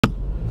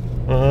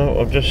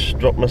I've just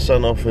dropped my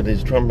son off with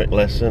his trumpet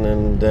lesson,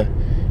 and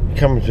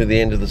coming to the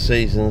end of the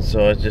season,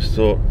 so I just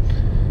thought,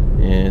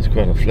 yeah, it's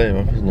quite a flare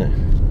up, isn't it?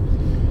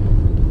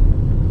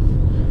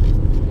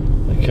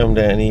 I come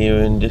down here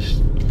and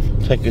just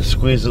take a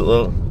squeeze at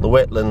the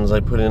wetlands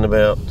they put in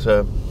about,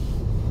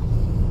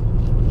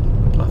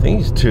 I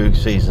think it's 2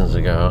 seasons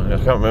ago. I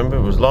can't remember,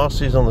 it was last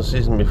season or the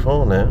season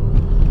before now.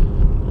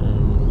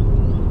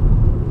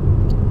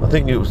 I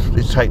think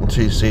it's taken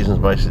 2 seasons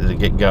basically to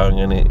get going,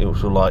 and it was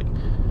sort of like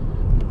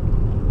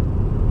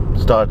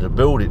started to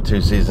build it 2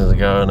 seasons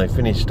ago, and they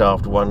finished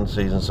after 1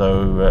 season,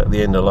 so at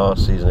the end of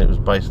last season it was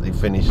basically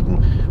finished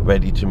and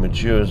ready to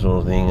mature sort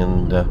of thing,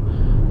 and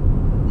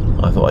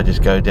I thought I'd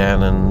just go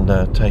down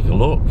and take a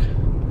look,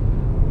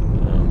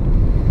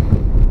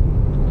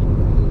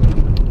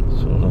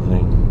 sort of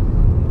thing.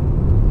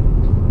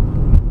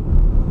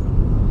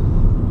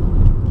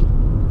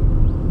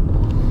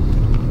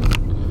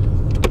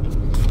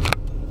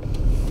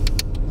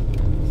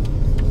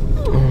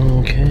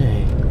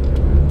 Okay.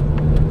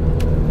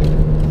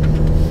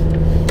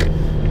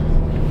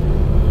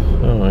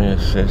 Oh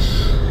yes,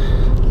 yes.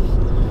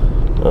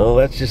 Well,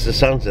 that's just the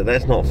sunset.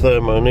 That's not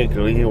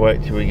thermonuclear. You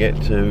wait till we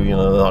get to, you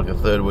know, like the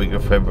 3rd week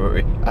of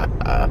February.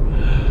 I'll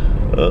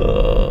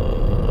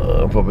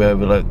probably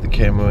overload the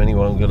camera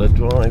anyway. I'm going to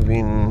drive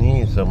in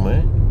here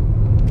somewhere.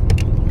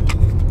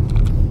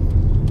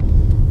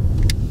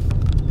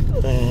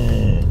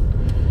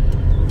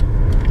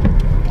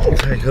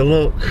 Take a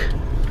look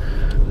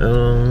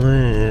along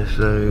there.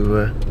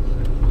 So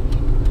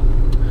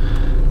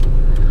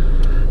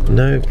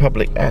no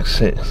public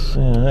access.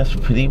 Yeah, that's a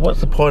pity. What's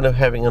the point of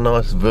having a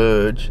nice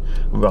verge,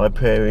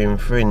 riparian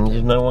fringe,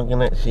 if no one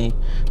can actually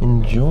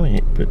enjoy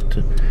it?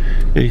 But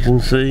you can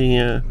see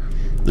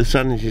the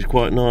sun is just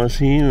quite nice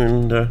here,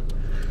 and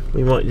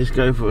we might just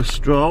go for a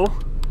stroll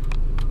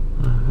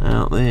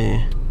out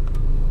there.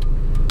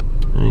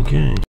 Okay.